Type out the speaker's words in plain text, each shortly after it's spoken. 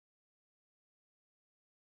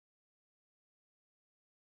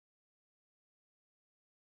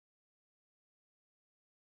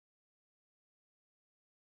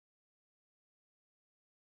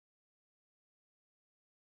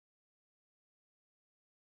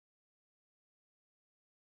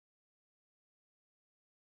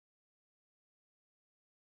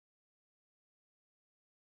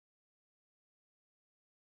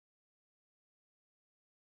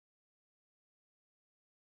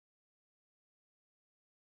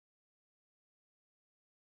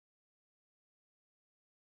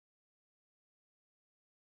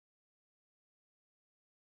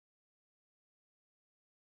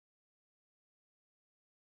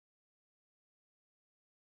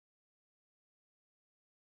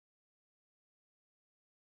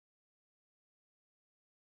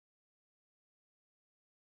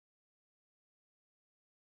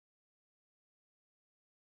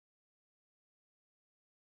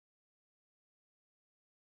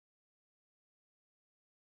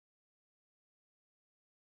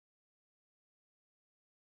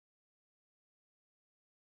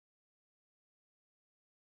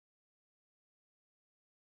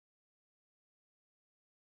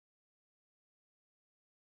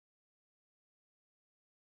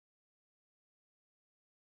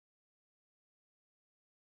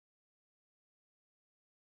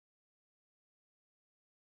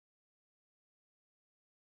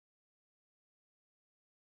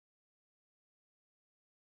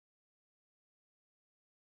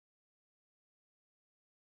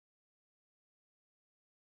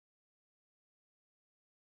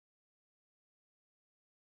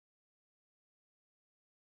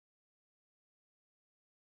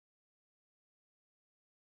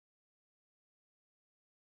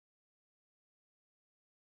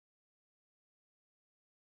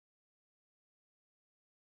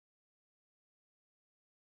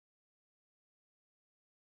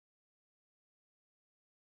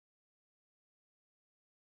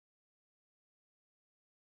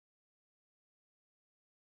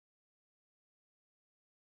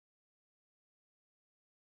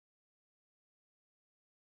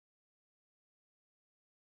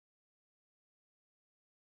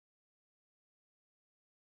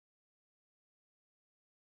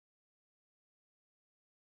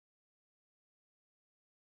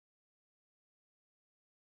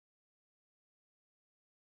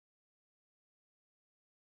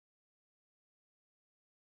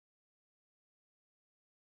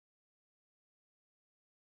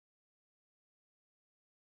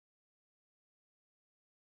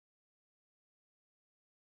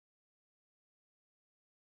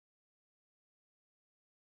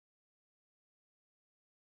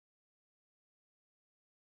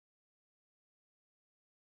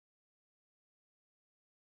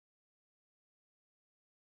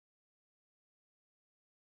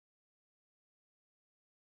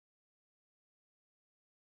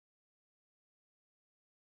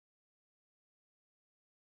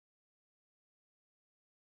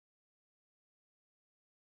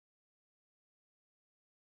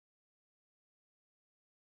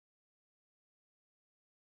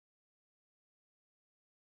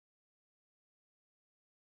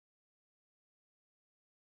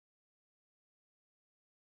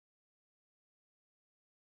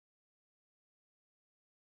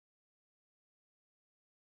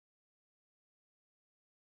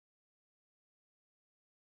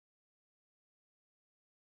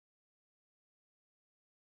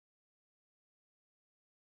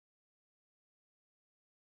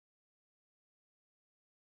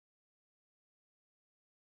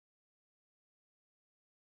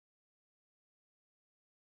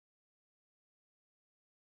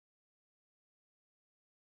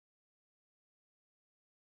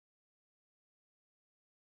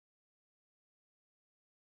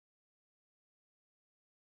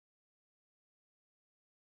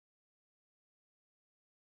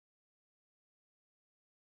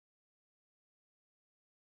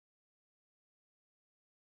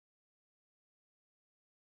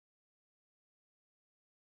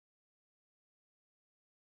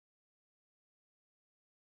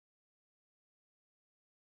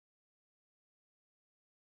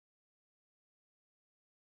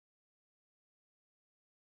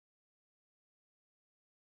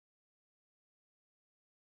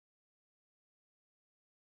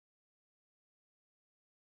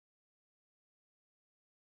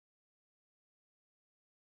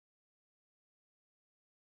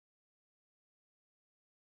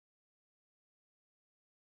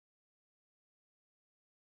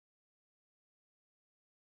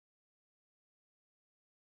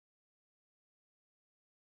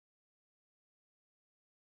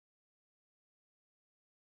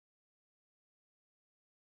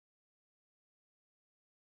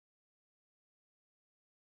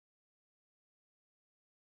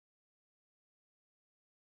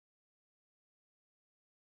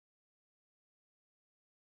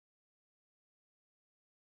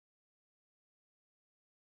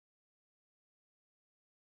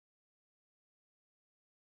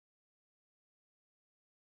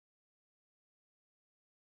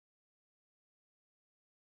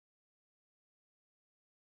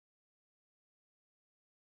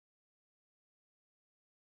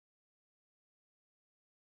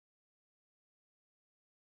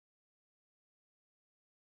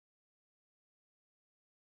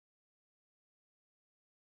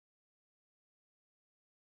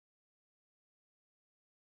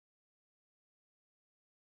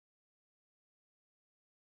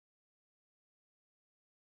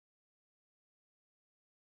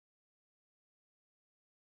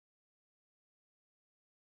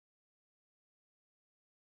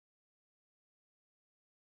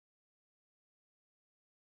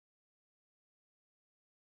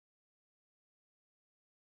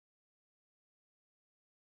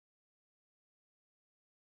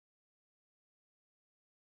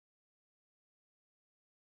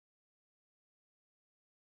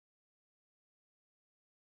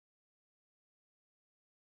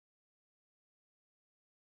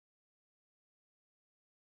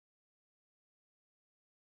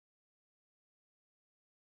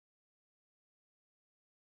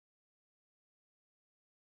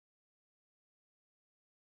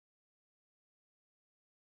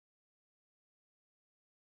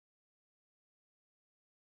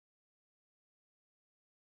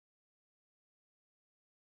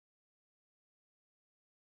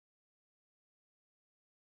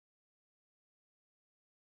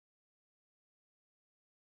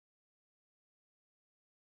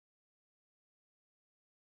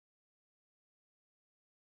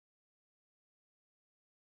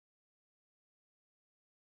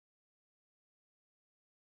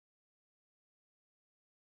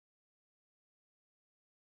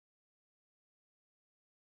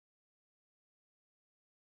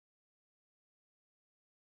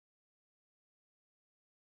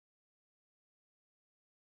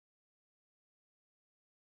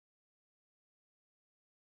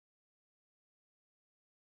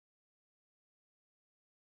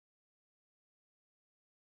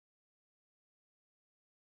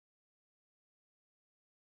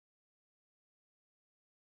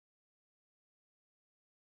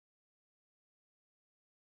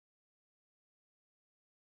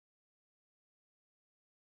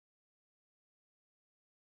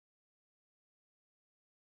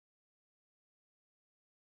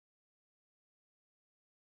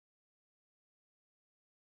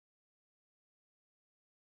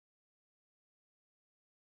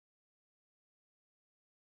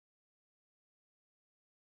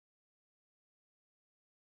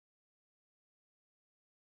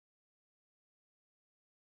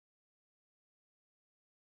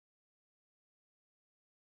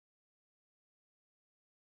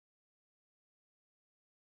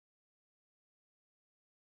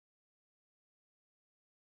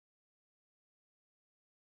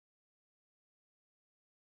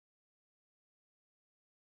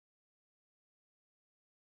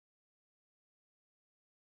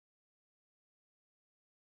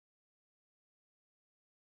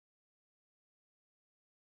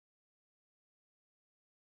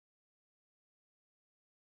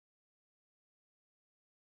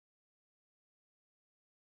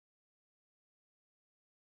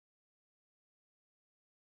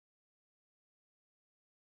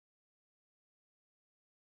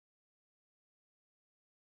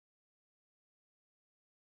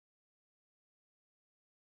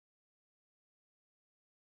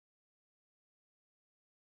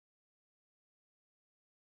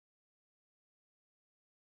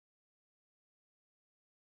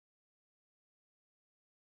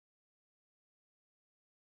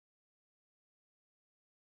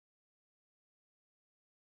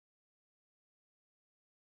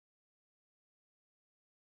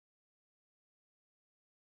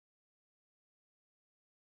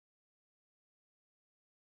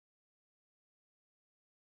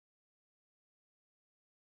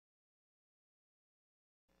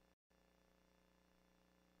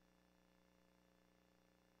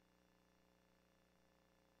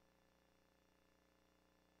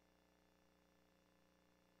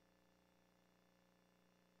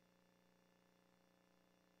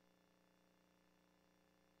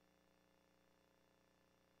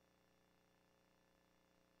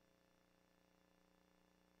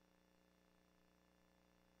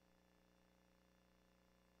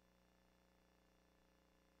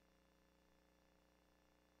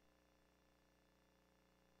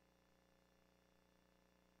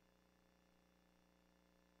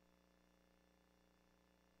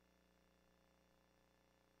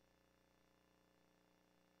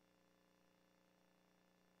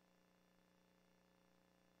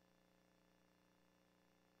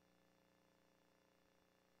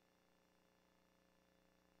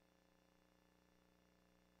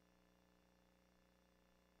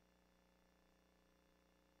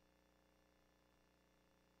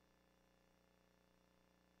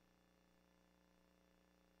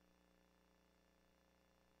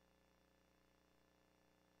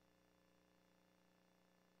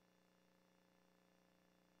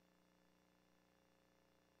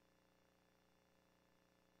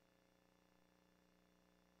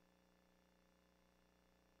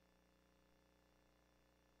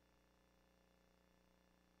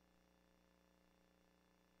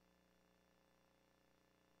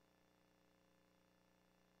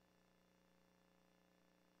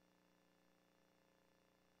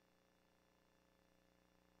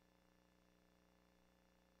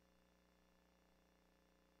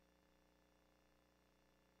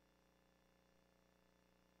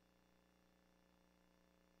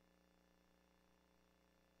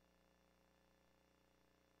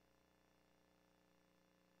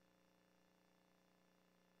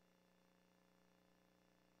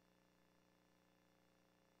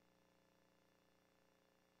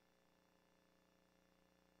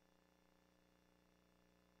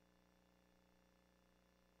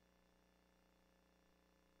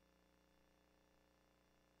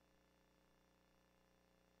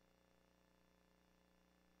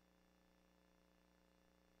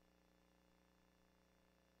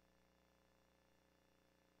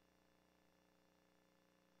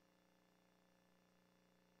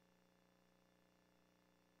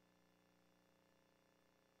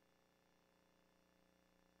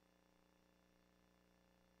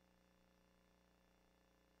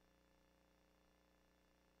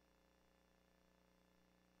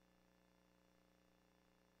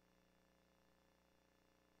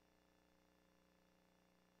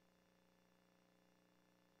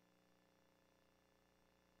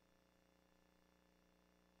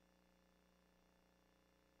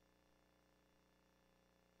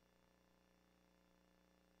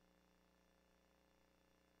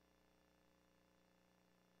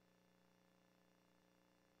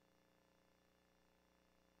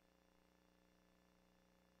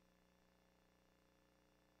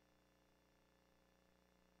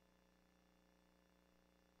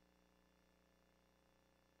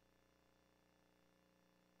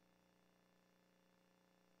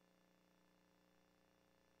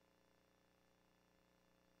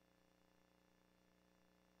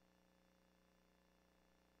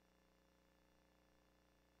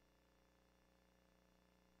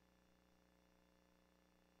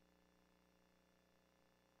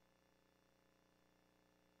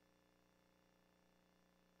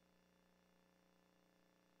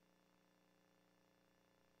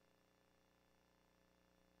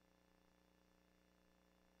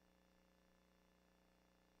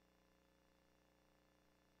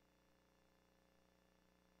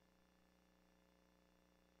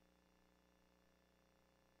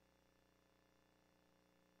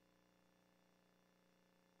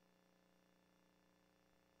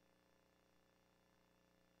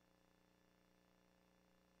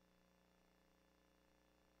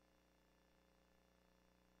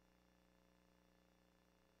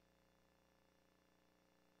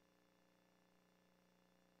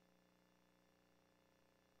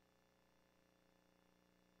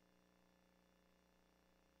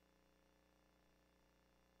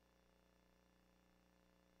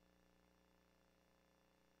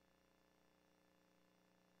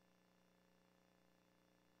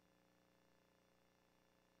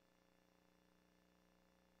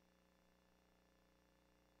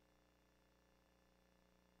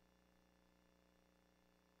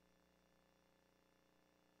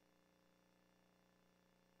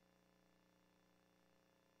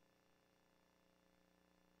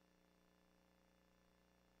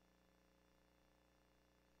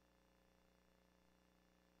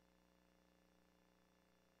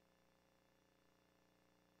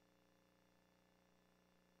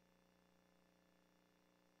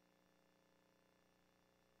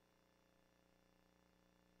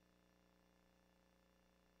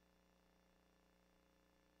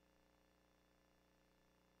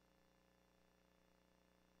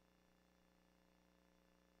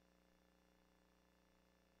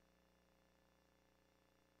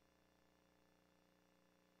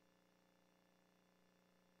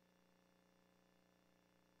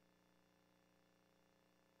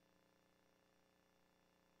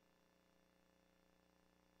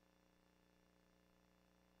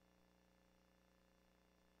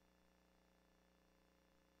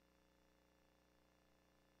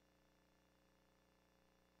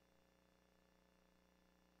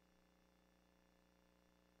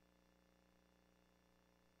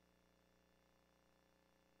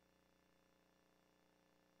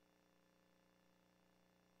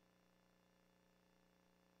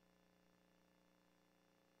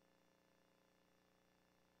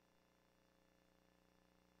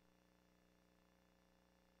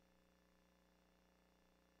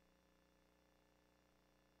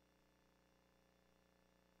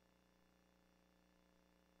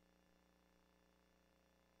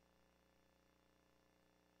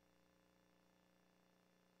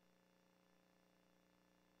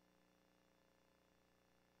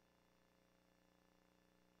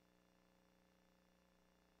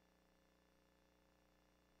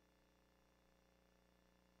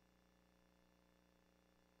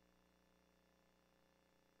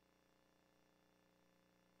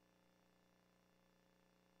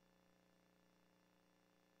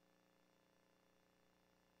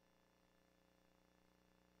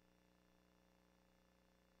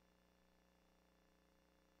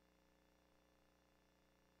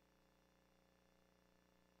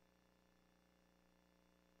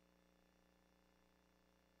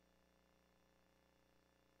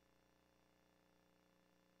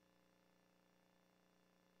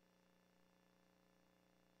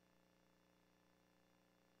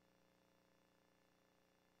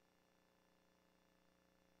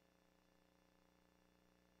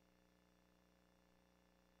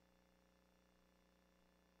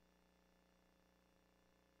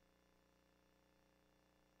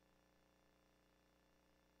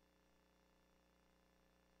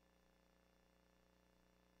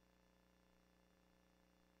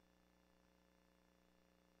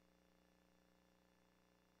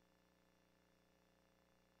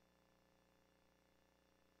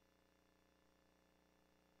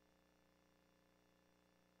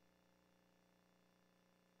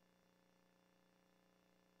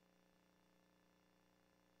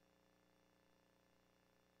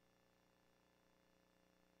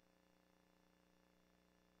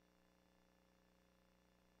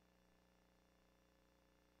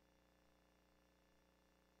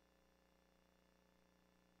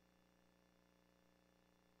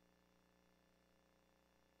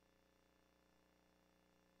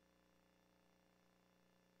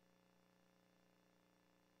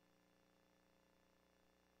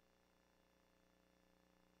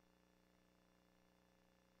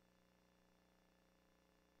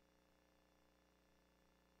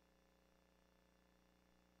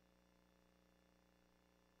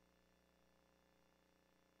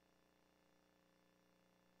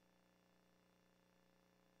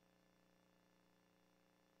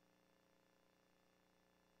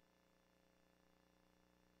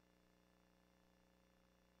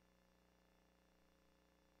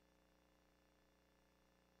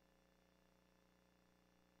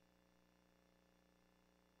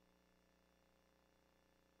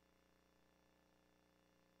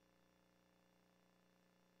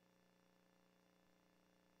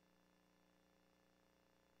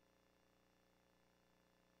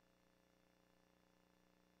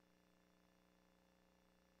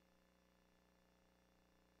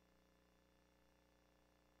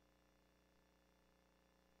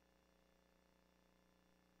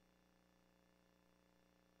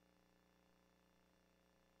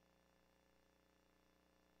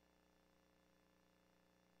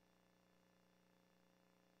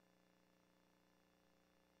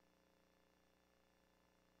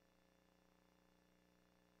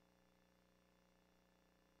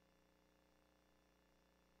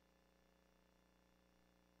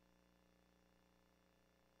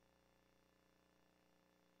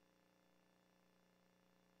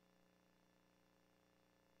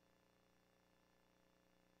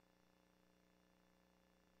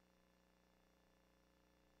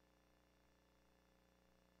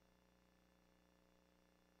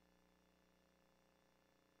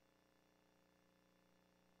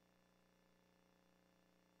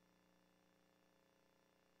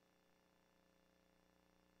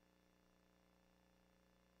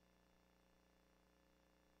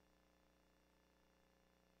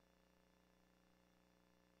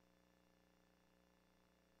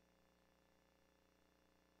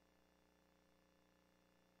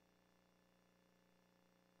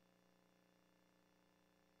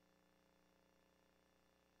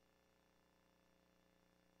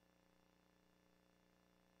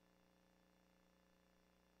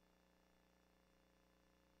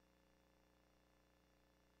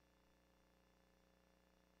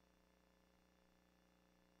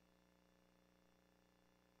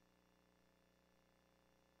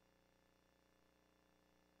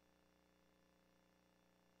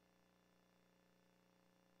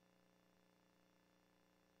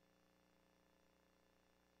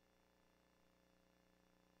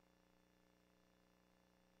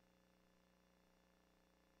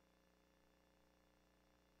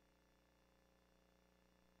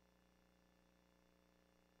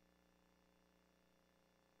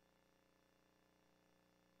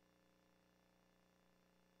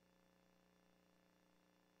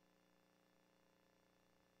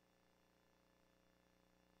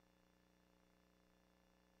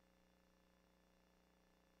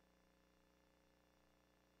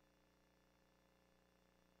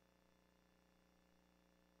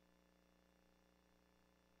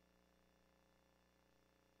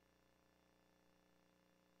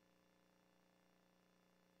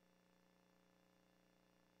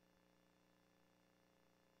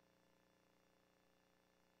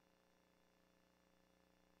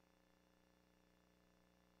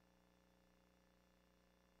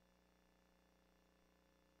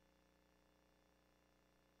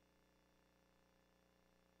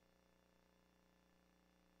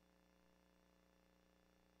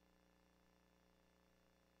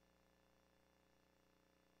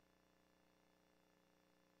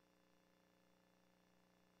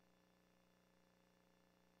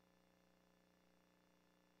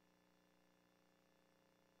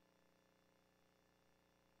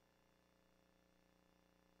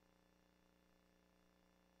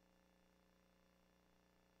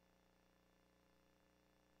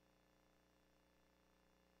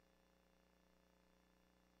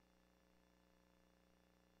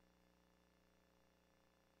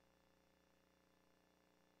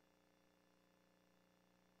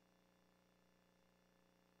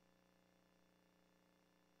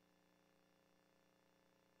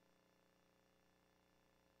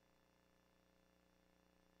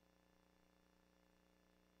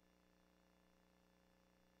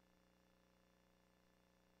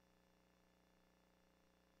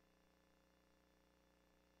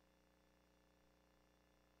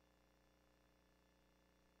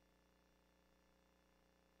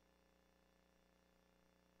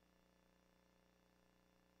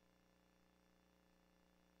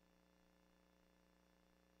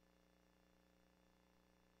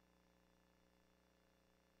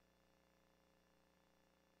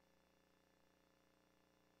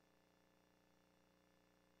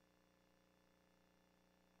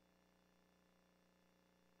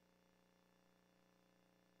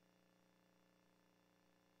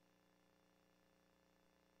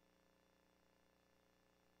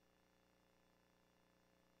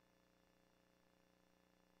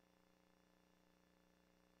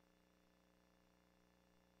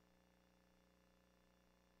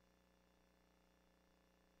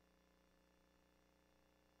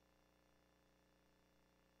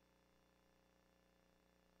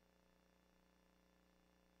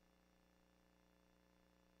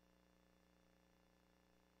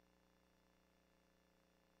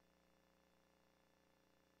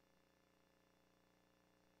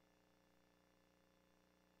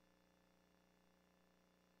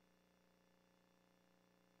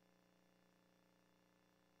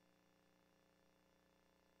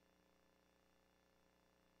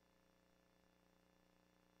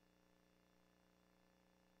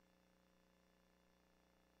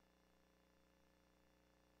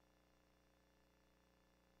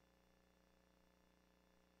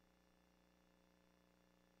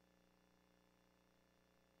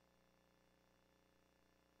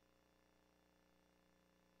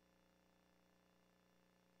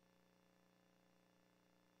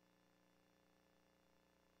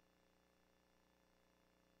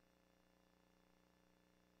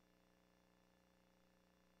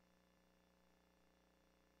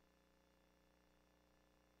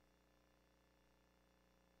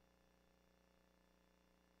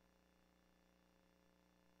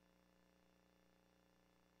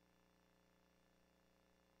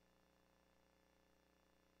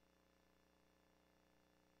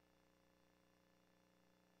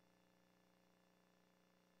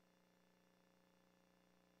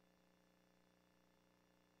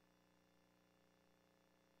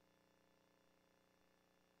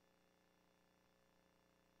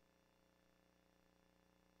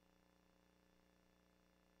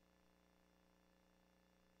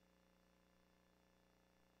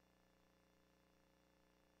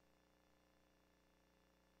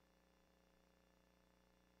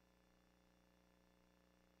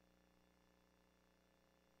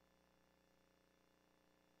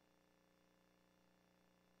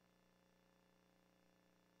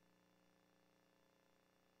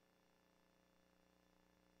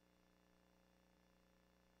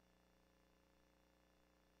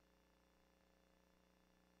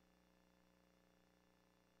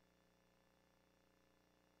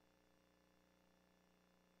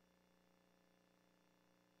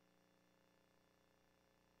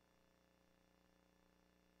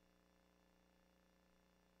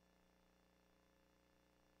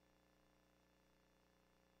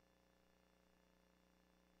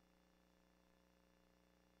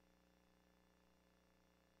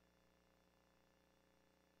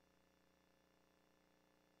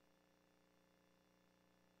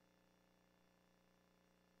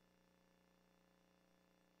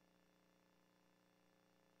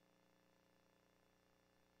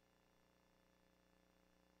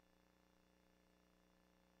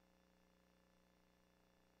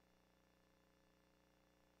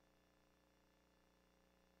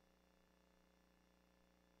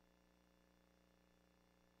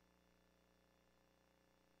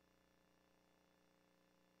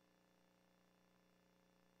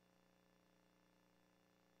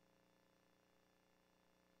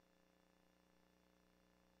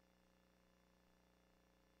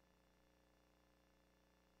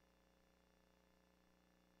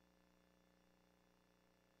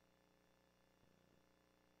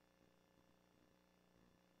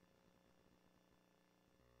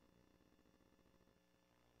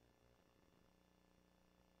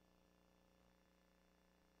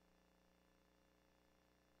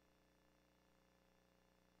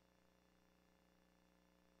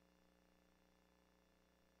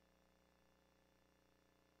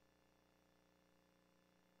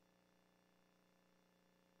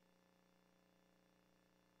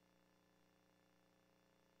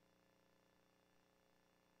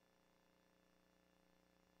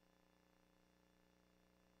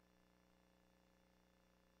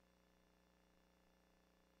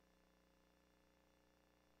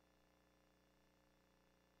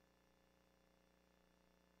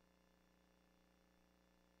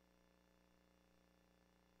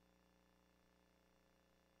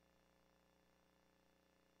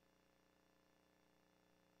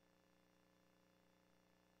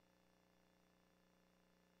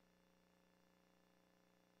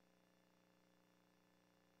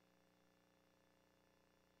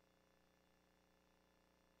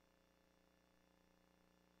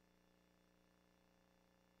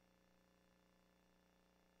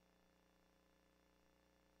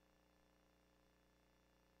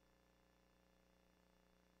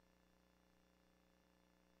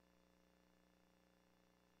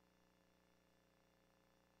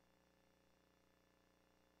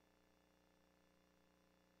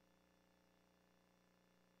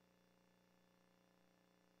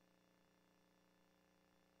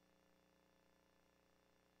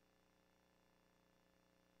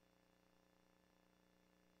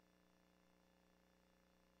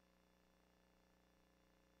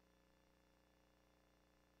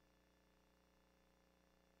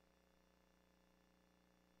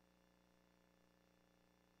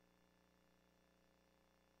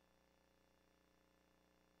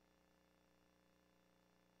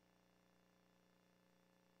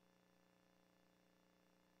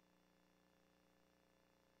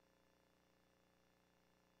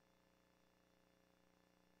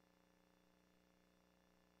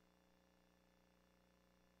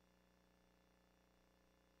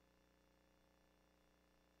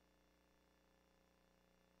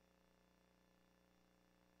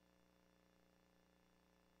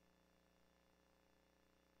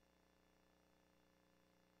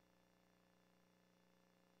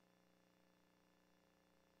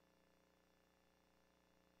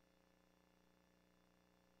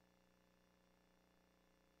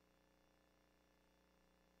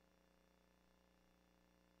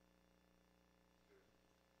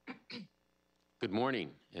Good morning,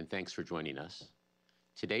 and thanks for joining us.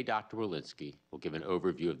 Today, Dr. Walensky will give an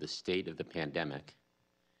overview of the state of the pandemic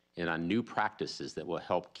and on new practices that will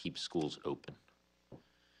help keep schools open.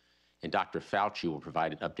 And Dr. Fauci will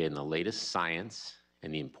provide an update on the latest science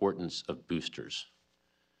and the importance of boosters.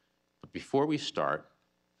 But before we start,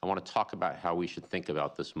 I want to talk about how we should think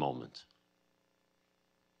about this moment.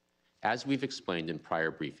 As we've explained in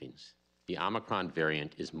prior briefings, the Omicron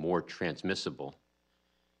variant is more transmissible,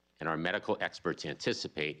 and our medical experts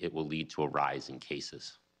anticipate it will lead to a rise in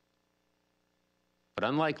cases. But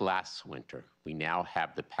unlike last winter, we now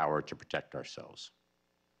have the power to protect ourselves.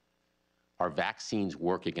 Our vaccines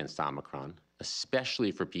work against Omicron,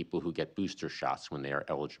 especially for people who get booster shots when they are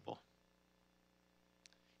eligible.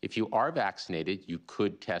 If you are vaccinated, you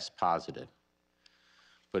could test positive.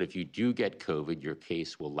 But if you do get COVID, your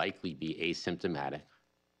case will likely be asymptomatic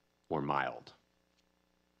or mild.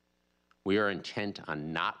 We are intent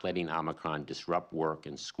on not letting Omicron disrupt work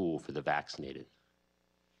and school for the vaccinated.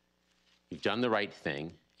 You've done the right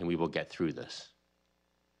thing, and we will get through this.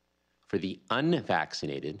 For the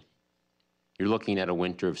unvaccinated, you're looking at a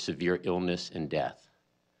winter of severe illness and death.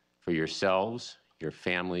 For yourselves, your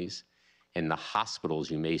families, and the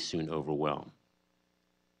hospitals you may soon overwhelm.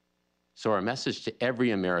 So our message to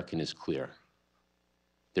every American is clear.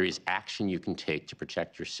 There is action you can take to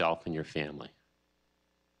protect yourself and your family.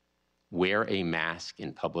 Wear a mask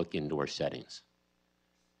in public indoor settings.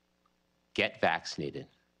 Get vaccinated.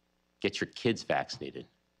 Get your kids vaccinated.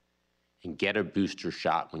 And get a booster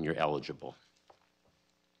shot when you're eligible.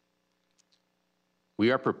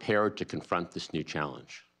 We are prepared to confront this new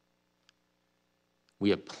challenge. We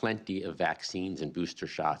have plenty of vaccines and booster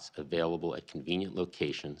shots available at convenient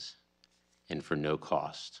locations and for no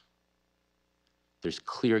cost. There's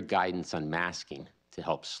clear guidance on masking to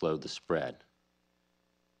help slow the spread.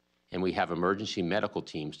 And we have emergency medical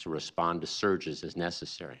teams to respond to surges as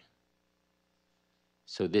necessary.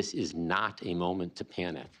 So this is not a moment to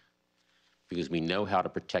panic, because we know how to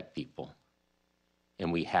protect people, and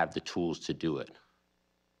we have the tools to do it.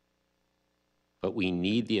 But we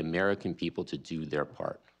need the American people to do their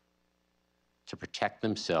part, to protect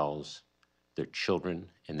themselves, their children,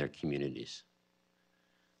 and their communities.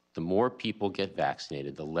 The more people get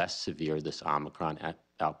vaccinated, the less severe this Omicron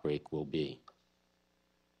outbreak will be.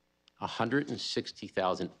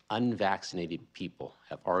 160,000 unvaccinated people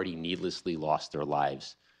have already needlessly lost their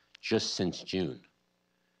lives just since June.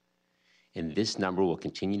 And this number will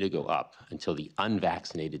continue to go up until the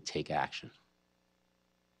unvaccinated take action.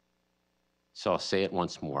 So I'll say it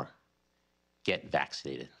once more, get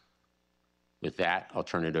vaccinated. With that, I'll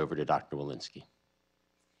turn it over to Dr. Walensky.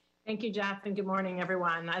 Thank you, Jeff, and good morning,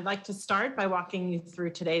 everyone. I'd like to start by walking you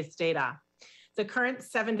through today's data. The current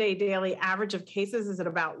 7-day daily average of cases is at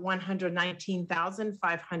about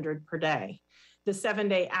 119,500 per day. The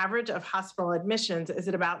 7-day average of hospital admissions is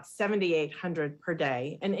at about 7,800 per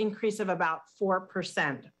day, an increase of about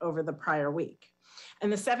 4% over the prior week. And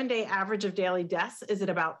the 7-day average of daily deaths is at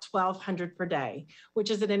about 1,200 per day, which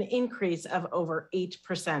is at an increase of over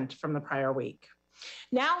 8% from the prior week.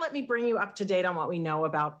 Now let me bring you up to date on what we know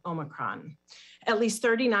about Omicron. At least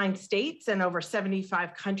 39 states and over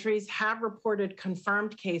 75 countries have reported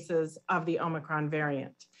confirmed cases of the Omicron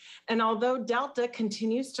variant. And although Delta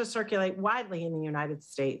continues to circulate widely in the United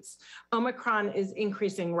States, Omicron is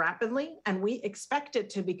increasing rapidly, and we expect it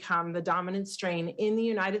to become the dominant strain in the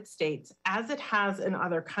United States, as it has in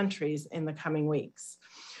other countries in the coming weeks.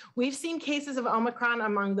 We've seen cases of Omicron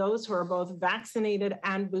among those who are both vaccinated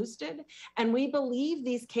and boosted, and we believe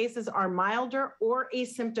these cases are milder or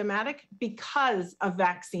asymptomatic because of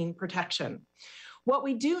vaccine protection. What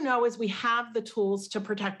we do know is we have the tools to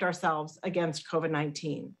protect ourselves against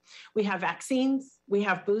COVID-19. We have vaccines, we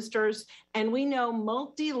have boosters, and we know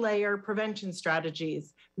multi-layer prevention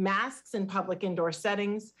strategies, masks in public indoor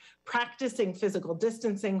settings, practicing physical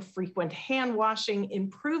distancing, frequent hand washing,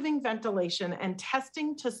 improving ventilation, and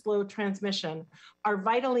testing to slow transmission are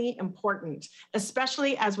vitally important,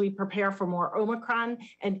 especially as we prepare for more Omicron,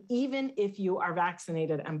 and even if you are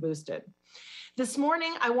vaccinated and boosted. This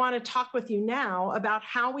morning, I want to talk with you now about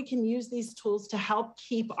how we can use these tools to help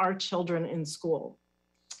keep our children in school.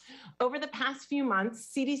 Over the past few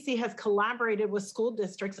months, CDC has collaborated with school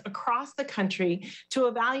districts across the country to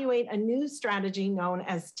evaluate a new strategy known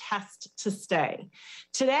as Test to Stay.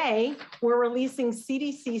 Today, we're releasing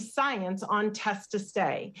CDC science on Test to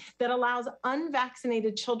Stay that allows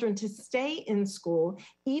unvaccinated children to stay in school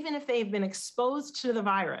even if they've been exposed to the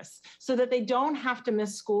virus, so that they don't have to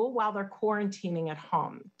miss school while they're quarantining at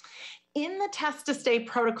home. In the test to stay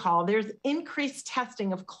protocol, there's increased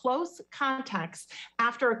testing of close contacts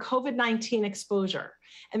after a COVID-19 exposure.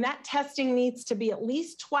 And that testing needs to be at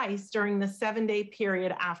least twice during the 7-day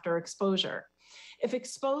period after exposure. If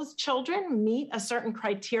exposed children meet a certain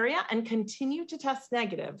criteria and continue to test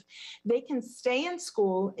negative, they can stay in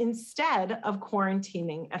school instead of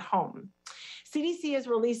quarantining at home. CDC is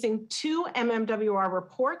releasing 2 MMWR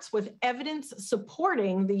reports with evidence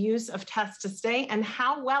supporting the use of test to stay and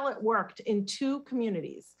how well it worked in 2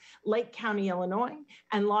 communities, Lake County, Illinois,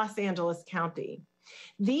 and Los Angeles County.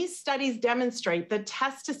 These studies demonstrate that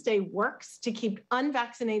test to stay works to keep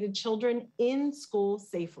unvaccinated children in school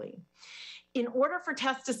safely. In order for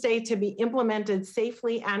test to stay to be implemented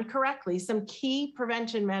safely and correctly, some key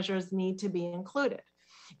prevention measures need to be included.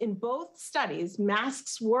 In both studies,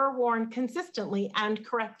 masks were worn consistently and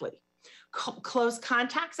correctly. Close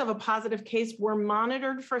contacts of a positive case were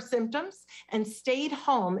monitored for symptoms and stayed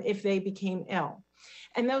home if they became ill.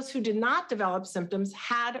 And those who did not develop symptoms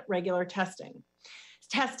had regular testing.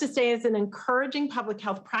 Test to stay is an encouraging public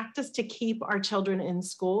health practice to keep our children in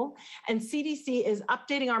school, and CDC is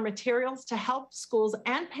updating our materials to help schools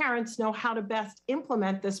and parents know how to best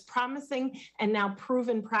implement this promising and now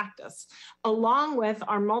proven practice, along with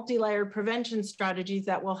our multi-layered prevention strategies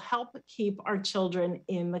that will help keep our children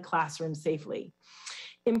in the classroom safely.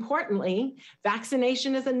 Importantly,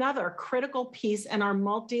 vaccination is another critical piece in our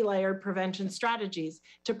multi-layered prevention strategies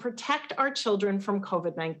to protect our children from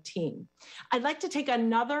COVID-19. I'd like to take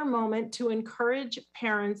another moment to encourage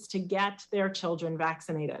parents to get their children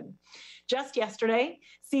vaccinated. Just yesterday,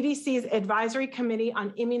 CDC's Advisory Committee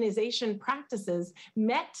on Immunization Practices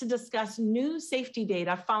met to discuss new safety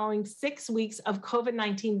data following 6 weeks of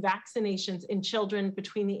COVID-19 vaccinations in children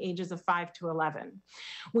between the ages of 5 to 11.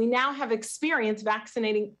 We now have experience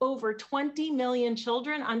vaccinating over 20 million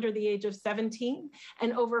children under the age of 17,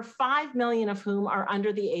 and over 5 million of whom are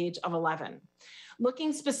under the age of 11.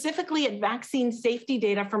 Looking specifically at vaccine safety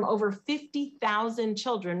data from over 50,000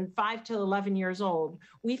 children 5 to 11 years old,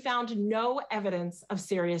 we found no evidence of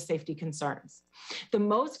serious safety concerns. The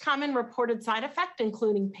most common reported side effect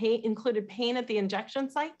included pain at the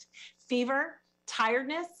injection site, fever,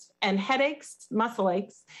 tiredness, and headaches, muscle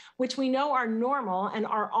aches, which we know are normal and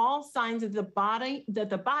are all signs of the body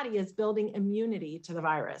is building immunity to the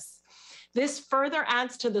virus. This further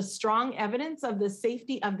adds to the strong evidence of the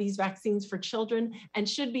safety of these vaccines for children and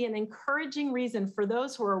should be an encouraging reason for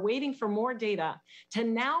those who are waiting for more data to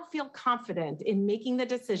now feel confident in making the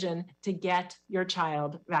decision to get your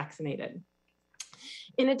child vaccinated.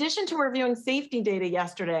 In addition to reviewing safety data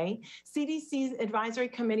yesterday, CDC's Advisory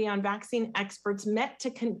Committee on Vaccine Experts met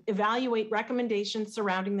to evaluate recommendations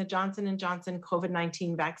surrounding the Johnson & Johnson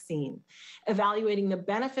COVID-19 vaccine, evaluating the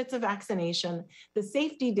benefits of vaccination, the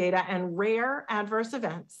safety data and rare adverse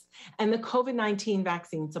events, and the COVID-19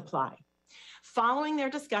 vaccine supply. Following their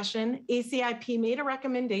discussion, ACIP made a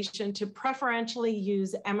recommendation to preferentially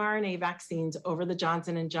use mRNA vaccines over the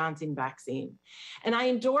Johnson & Johnson vaccine. And I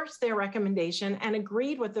endorsed their recommendation and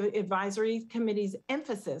agreed with the advisory committee's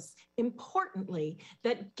emphasis, importantly,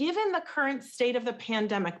 that given the current state of the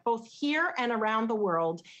pandemic, both here and around the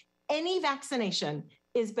world, any vaccination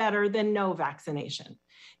is better than no vaccination.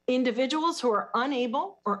 Individuals who are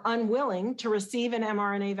unable or unwilling to receive an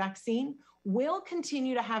mRNA vaccine will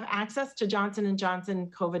continue to have access to Johnson & Johnson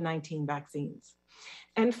COVID-19 vaccines.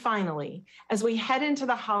 And finally, as we head into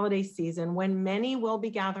the holiday season, when many will be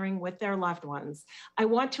gathering with their loved ones, I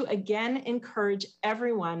want to again encourage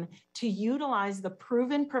everyone to utilize the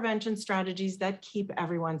proven prevention strategies that keep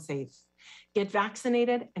everyone safe. Get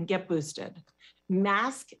vaccinated and get boosted.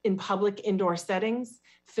 Mask in public indoor settings,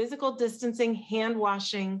 physical distancing, hand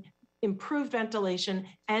washing, improved ventilation,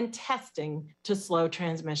 and testing to slow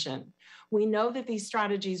transmission. We know that these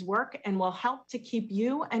strategies work and will help to keep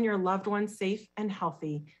you and your loved ones safe and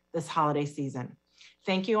healthy this holiday season.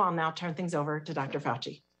 Thank you. I'll now turn things over to Dr.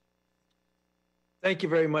 Fauci. Thank you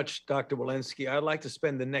very much, Dr. Walensky. I'd like to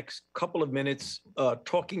spend the next couple of minutes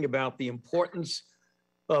talking about the importance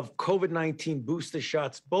of COVID-19 booster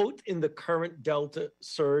shots, both in the current Delta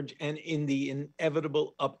surge and in the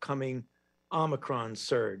inevitable upcoming Omicron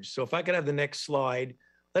surge. So if I could have the next slide.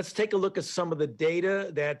 Let's take a look at some of the data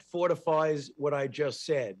that fortifies what I just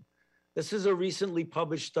said. This is a recently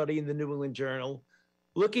published study in the New England Journal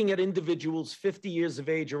looking at individuals 50 years of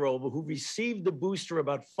age or over who received the booster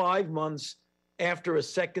about 5 months after a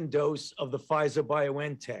second dose of the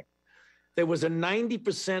Pfizer-BioNTech. There was a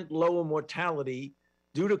 90% lower mortality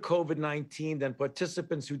due to COVID-19 than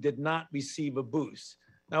participants who did not receive a boost.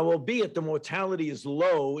 Now, albeit the mortality is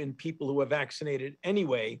low in people who are vaccinated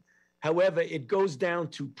anyway, However, it goes down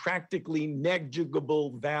to practically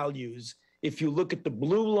negligible values if you look at the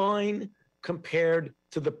blue line compared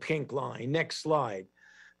to the pink line. Next slide.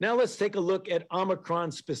 Now let's take a look at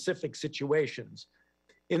Omicron-specific situations.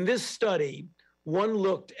 In this study, one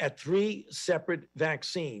looked at 3 separate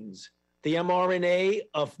vaccines, the mRNA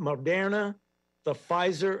of Moderna, the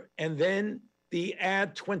Pfizer, and then the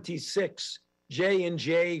Ad26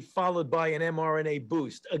 J&J, followed by an mRNA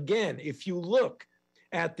boost. Again, if you look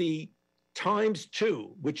at the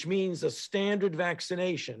 ×2, which means a standard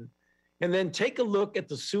vaccination, and then take a look at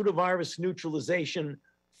the pseudovirus neutralization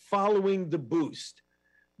following the boost,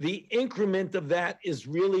 the increment of that is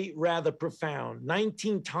really rather profound.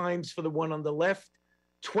 19 times for the one on the left,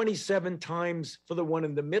 27 times for the one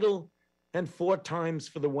in the middle, and 4 times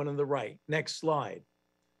for the one on the right. Next slide.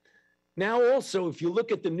 Now also, if you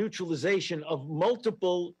look at the neutralization of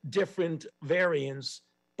multiple different variants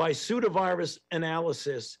by pseudovirus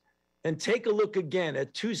analysis, and take a look again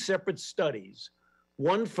at 2 separate studies,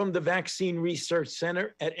 one from the Vaccine Research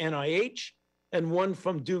Center at NIH and one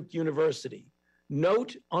from Duke University.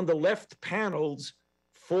 Note on the left panels,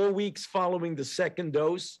 4 weeks following the second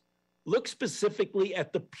dose, look specifically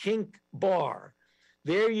at the pink bar.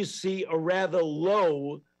 There you see a rather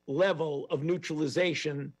low level of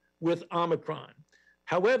neutralization with Omicron.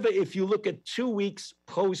 However, if you look at 2 weeks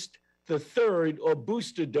post the third or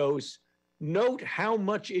booster dose, note how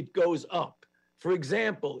much it goes up. For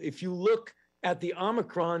example, if you look at the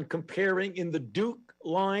Omicron comparing in the Duke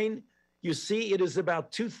line, you see it is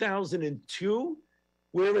about 2002,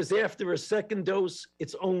 whereas after a second dose,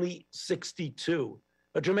 it's only 62,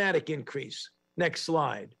 a dramatic increase. Next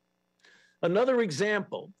slide. Another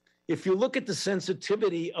example, if you look at the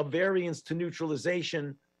sensitivity of variants to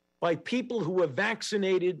neutralization by people who were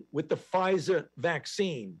vaccinated with the Pfizer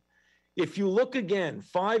vaccine, if you look again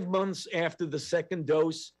 5 months after the second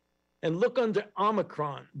dose and look under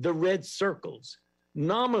Omicron, the red circles,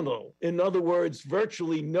 nominal, in other words,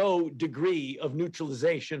 virtually no degree of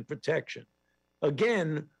neutralization protection.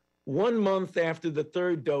 Again, 1 month after the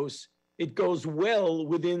third dose, it goes well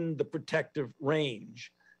within the protective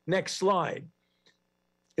range. Next slide.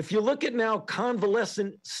 If you look at now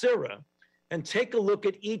convalescent sera and take a look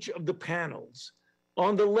at each of the panels,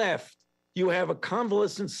 on the left, you have a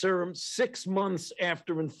convalescent serum 6 months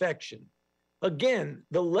after infection. Again,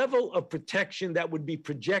 the level of protection that would be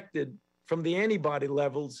projected from the antibody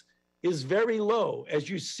levels is very low, as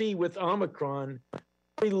you see with Omicron,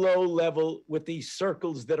 very low level with these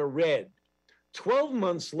circles that are red. 12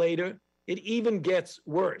 months later, it even gets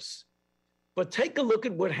worse. But take a look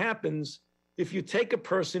at what happens if you take a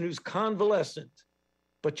person who's convalescent,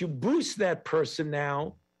 but you boost that person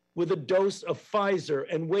now with a dose of Pfizer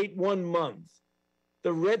and wait 1 month.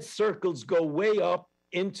 The red circles go way up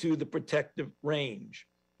into the protective range.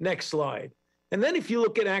 Next slide. And then if you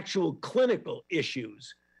look at actual clinical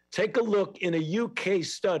issues, take a look in a UK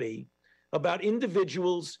study about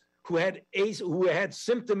individuals who had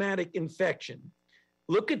symptomatic infection.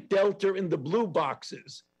 Look at Delta in the blue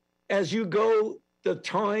boxes. As you go the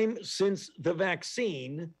time since the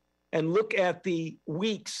vaccine and look at the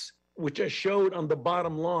weeks, which are showed on the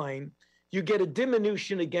bottom line, you get a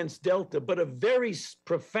diminution against Delta, but a very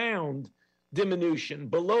profound diminution,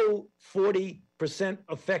 below 40%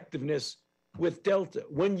 effectiveness with Delta.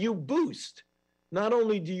 When you boost, not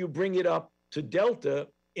only do you bring it up to Delta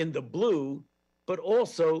in the blue, but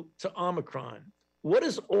also to Omicron. What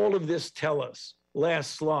does all of this tell us?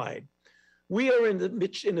 Last slide. We are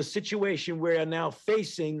in a situation where we are now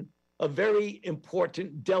facing a very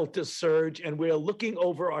important Delta surge, and we're looking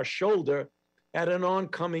over our shoulder at an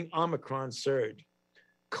oncoming Omicron surge.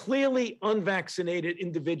 Clearly unvaccinated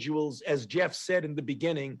individuals, as Jeff said in the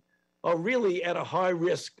beginning, are really at a high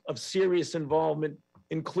risk of serious involvement,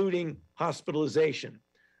 including hospitalization.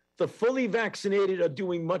 The fully vaccinated are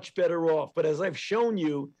doing much better off, but as I've shown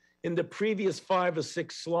you in the previous 5 or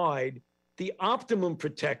 6 slide, the optimum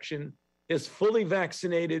protection is fully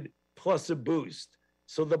vaccinated plus a boost.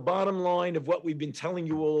 So the bottom line of what we've been telling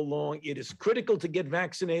you all along, it is critical to get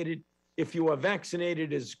vaccinated. If you are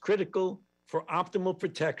vaccinated, it is critical for optimal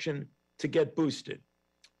protection to get boosted.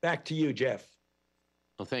 Back to you, Jeff.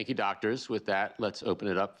 Well, thank you, doctors. With that, let's open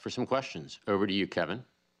it up for some questions. Over to you, Kevin.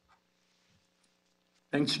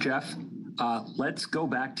 Thanks, Jeff. Let's go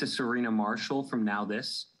back to Serena Marshall from Now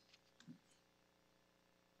This.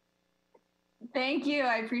 Thank you.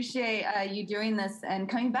 I appreciate you doing this and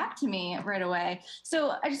coming back to me right away.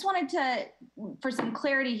 So I just wanted to, for some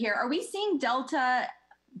clarity here, are we seeing Delta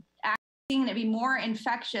seeing it be more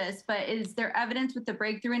infectious, but is there evidence with the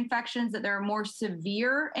breakthrough infections that they're more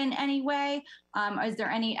severe in any way? Is there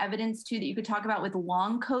any evidence too that you could talk about with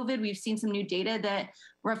long COVID? We've seen some new data that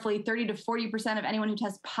roughly 30 to 40% of anyone who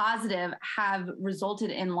tests positive have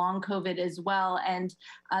resulted in long COVID as well. And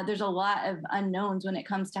there's a lot of unknowns when it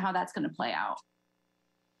comes to how that's going to play out.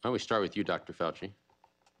 Why don't we start with you, Dr. Fauci?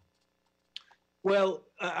 Well,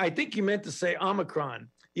 I think you meant to say Omicron.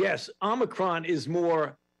 Yes, Omicron is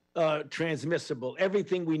more transmissible.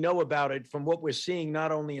 Everything we know about it from what we're seeing,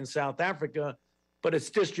 not only in South Africa, but its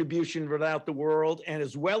distribution throughout the world, and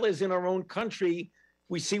as well as in our own country,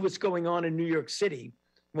 we see what's going on in New York City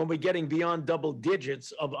when we're getting beyond double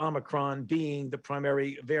digits of Omicron being the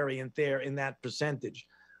primary variant there in that percentage.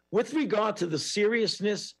 With regard to the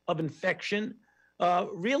seriousness of infection,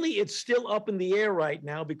 really, it's still up in the air right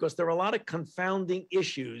now because there are a lot of confounding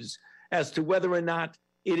issues as to whether or not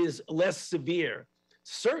it is less severe.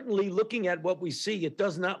 Certainly, looking at what we see, it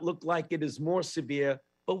does not look like it is more severe,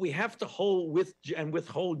 but we have to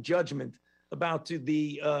withhold judgment about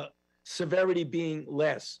the severity being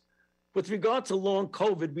less. With regard to long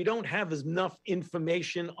COVID, we don't have enough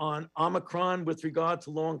information on Omicron with regard to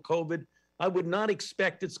long COVID. I would not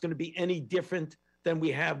expect it's going to be any different than we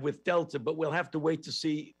have with Delta, but we'll have to wait to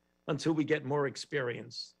see until we get more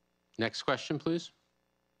experience. Next question, please.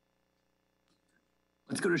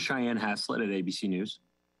 Let's go to Cheyenne Haslett at ABC News.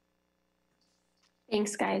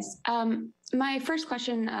 Thanks, guys. My first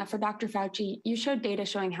question for Dr. Fauci, you showed data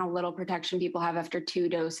showing how little protection people have after 2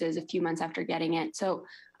 doses a few months after getting it. So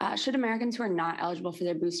should Americans who are not eligible for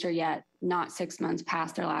their booster yet, not 6 months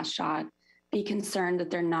past their last shot, be concerned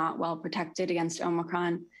that they're not well protected against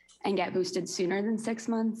Omicron and get boosted sooner than 6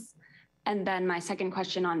 months? And then my second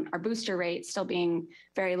question on our booster rate still being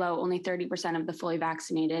very low, only 30% of the fully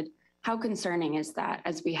vaccinated. How concerning is that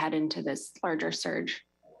as we head into this larger surge?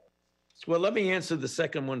 Well, let me answer the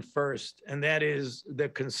second one first, and that is the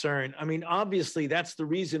concern. I mean, obviously, that's the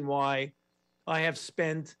reason why I have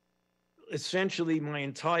spent essentially my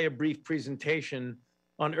entire brief presentation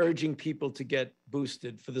on urging people to get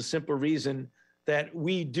boosted, for the simple reason that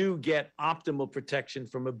we do get optimal protection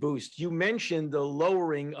from a boost. You mentioned the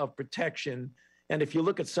lowering of protection, and if you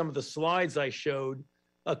look at some of the slides I showed,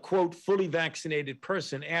 a quote, fully vaccinated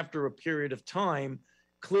person after a period of time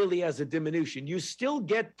clearly has a diminution. You still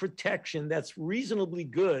get protection that's reasonably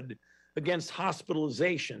good against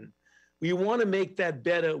hospitalization. We want to make that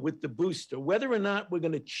better with the booster. Whether or not we're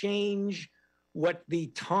going to change what the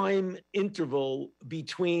time interval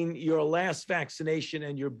between your last vaccination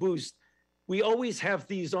and your boost, we always have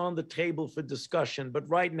these on the table for discussion, but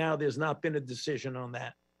right now there's not been a decision on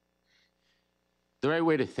that. The right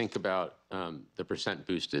way to think about the percent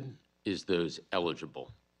boosted is those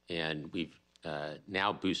eligible. And we've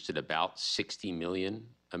now boosted about 60 million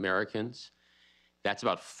Americans. That's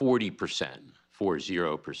about 40%,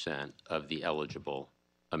 40% of the eligible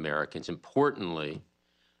Americans. Importantly,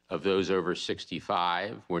 of those over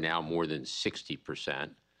 65, we're now more than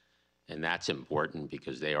 60%. And that's important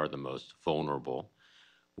because they are the most vulnerable.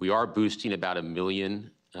 We are boosting about 1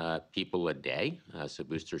 million people a day. So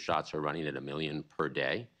booster shots are running at 1 million per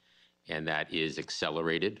day. And that is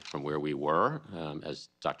accelerated from where we were, as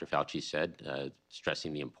Dr. Fauci said,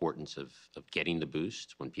 stressing the importance of getting the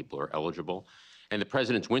boost when people are eligible. And the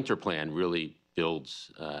president's winter plan really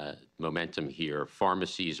builds momentum here.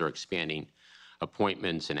 Pharmacies are expanding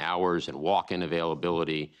appointments and hours and walk-in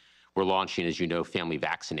availability. We're launching, as you know, family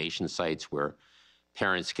vaccination sites where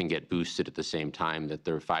parents can get boosted at the same time that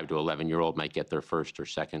their 5 to 11-year-old might get their first or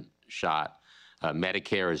second shot.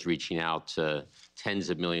 Medicare is reaching out to tens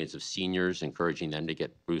of millions of seniors, encouraging them to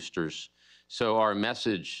get boosters. So our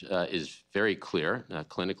message is very clear.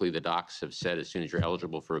 Clinically, the docs have said as soon as you're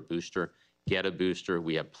eligible for a booster, get a booster.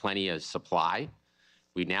 We have plenty of supply.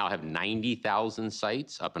 We now have 90,000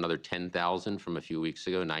 sites, up another 10,000 from a few weeks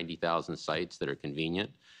ago, 90,000 sites that are convenient.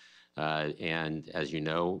 And as you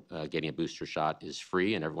know, getting a booster shot is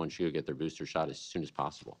free, and everyone should get their booster shot as soon as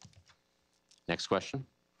possible. Next question.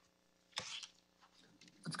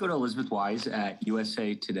 Let's go to Elizabeth Wise at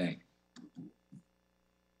USA Today.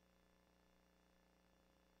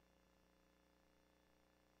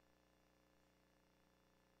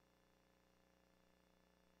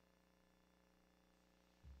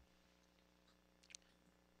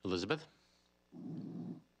 Elizabeth?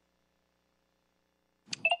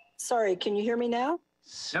 Sorry, can you hear me now?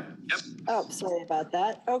 Yep. Oh, sorry about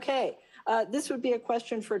that. Okay, this would be a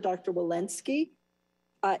question for Dr. Walensky.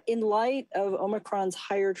 In light of Omicron's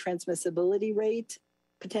higher transmissibility rate,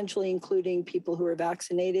 potentially including people who are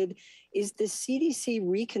vaccinated, is the CDC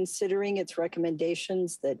reconsidering its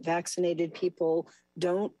recommendations that vaccinated people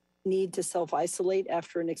don't need to self-isolate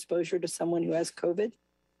after an exposure to someone who has COVID?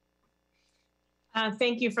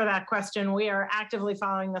 Thank you for that question. We are actively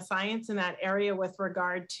following the science in that area with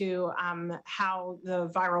regard to how the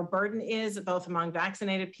viral burden is, both among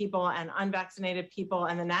vaccinated people and unvaccinated people,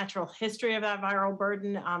 and the natural history of that viral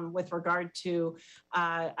burden with regard to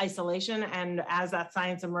isolation. And as that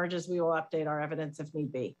science emerges, we will update our evidence if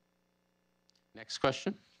need be. Next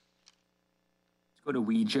question. Let's go to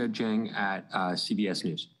Weijia Zheng at CBS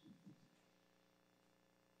News.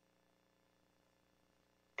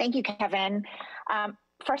 Thank you, Kevin.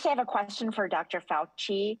 First, I have a question for Dr.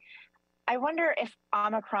 Fauci. I wonder if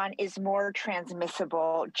Omicron is more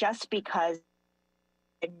transmissible just because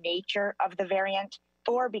the nature of the variant,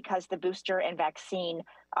 or because the booster and vaccine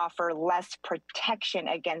offer less protection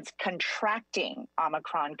against contracting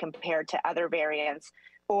Omicron compared to other variants,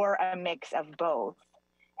 or a mix of both.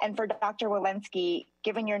 And for Dr. Walensky,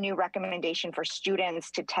 given your new recommendation for students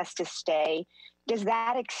to test to stay, does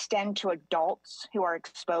that extend to adults who are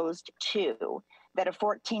exposed too? That a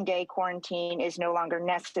 14-day quarantine is no longer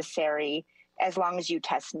necessary as long as you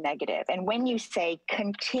test negative? And when you say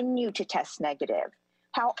continue to test negative,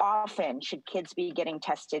 how often should kids be getting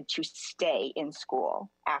tested to stay in school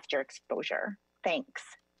after exposure? Thanks.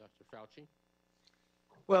 Dr. Fauci?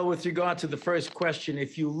 Well, with regard to the first question,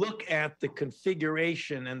 if you look at the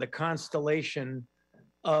configuration and the constellation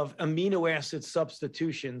of amino acid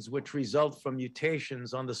substitutions which result from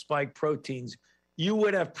mutations on the spike proteins, you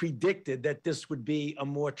would have predicted that this would be a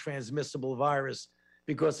more transmissible virus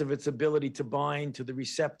because of its ability to bind to the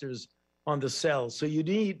receptors on the cells. So you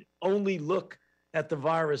need only look at the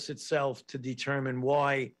virus itself to determine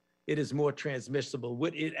why it is more transmissible,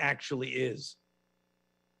 what it actually is.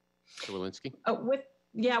 Dr. Walensky?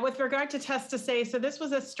 With regard to test to stay, so this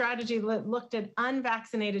was a strategy that looked at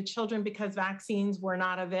unvaccinated children because vaccines were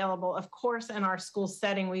not available. Of course, in our school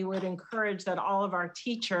setting, we would encourage that all of our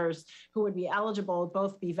teachers who would be eligible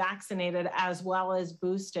both be vaccinated as well as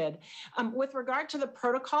boosted. With regard to the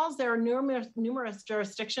protocols, there are numerous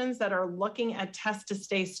jurisdictions that are looking at test to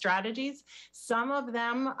stay strategies. Some of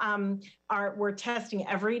them we're testing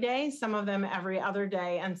every day, some of them every other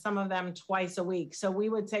day, and some of them twice a week. So we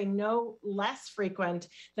would say no less frequent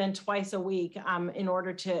than twice a week in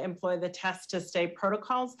order to employ the test to stay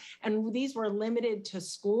protocols. And these were limited to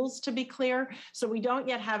schools, to be clear. So we don't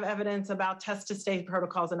yet have evidence about test to stay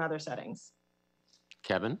protocols in other settings.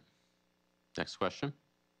 Kevin, next question.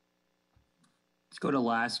 Let's go to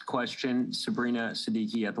last question, Sabrina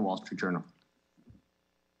Siddiqui at the Wall Street Journal.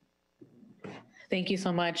 Thank you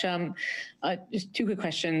so much. Just two quick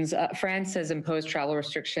questions. France has imposed travel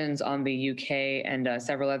restrictions on the UK, and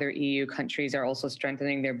several other EU countries are also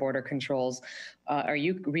strengthening their border controls. Are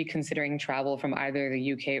you reconsidering travel from either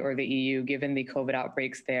the UK or the EU, given the COVID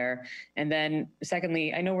outbreaks there? And then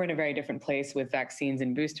secondly, I know we're in a very different place with vaccines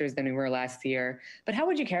and boosters than we were last year, but how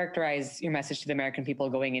would you characterize your message to the American people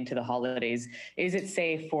going into the holidays? Is it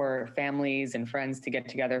safe for families and friends to get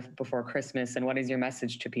together before Christmas? And what is your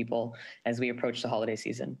message to people as we approach the holiday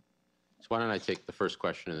season? So why don't I take the first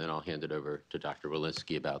question, and then I'll hand it over to Dr.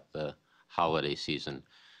 Walensky about the holiday season.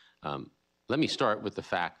 Let me start with the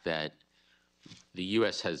fact that the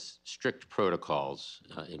U.S. has strict protocols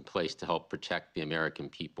in place to help protect the American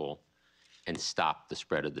people and stop the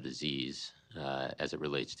spread of the disease as it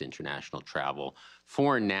relates to international travel.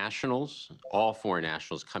 Foreign nationals, all foreign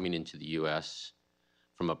nationals coming into the U.S.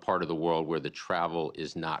 from a part of the world where the travel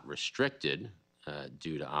is not restricted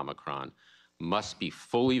due to Omicron, must be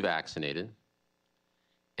fully vaccinated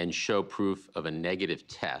and show proof of a negative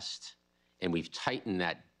test. And we've tightened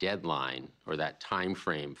that deadline or that time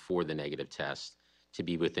frame for the negative test to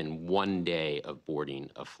be within 1 day of boarding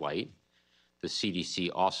a flight. The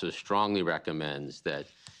CDC also strongly recommends that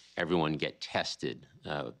everyone get tested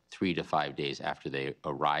 3 to 5 days after they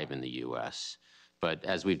arrive in the US. But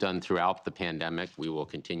as we've done throughout the pandemic, we will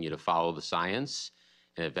continue to follow the science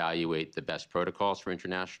and evaluate the best protocols for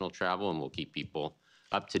international travel, and we'll keep people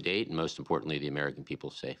up to date and, most importantly, the American people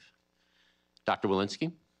safe. Dr.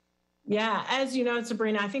 Walensky? Yeah, as you know,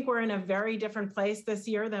 Sabrina, I think we're in a very different place this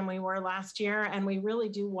year than we were last year, and we really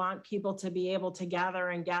do want people to be able to gather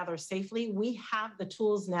and gather safely. We have the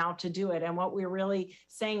tools now to do it, and what we're really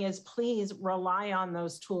saying is please rely on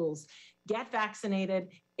those tools. Get vaccinated.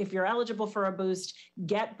 If you're eligible for a boost,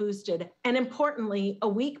 get boosted. And importantly, a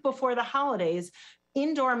week before the holidays,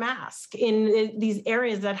 indoor mask in these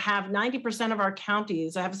areas that have 90% of our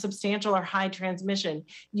counties have substantial or high transmission.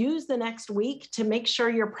 Use the next week to make sure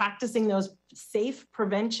you're practicing those safe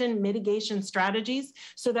prevention mitigation strategies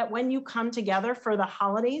so that when you come together for the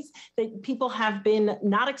holidays, that people have been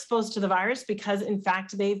not exposed to the virus because in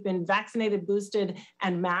fact, they've been vaccinated, boosted,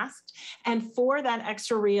 and masked. And for that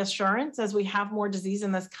extra reassurance, as we have more disease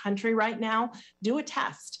in this country right now, do a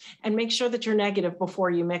test and make sure that you're negative before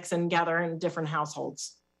you mix and gather in different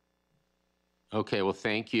households. Okay, well,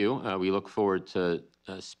 thank you. We look forward to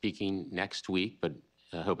speaking next week, but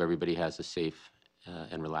I hope everybody has a safe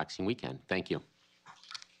and relaxing weekend. Thank you.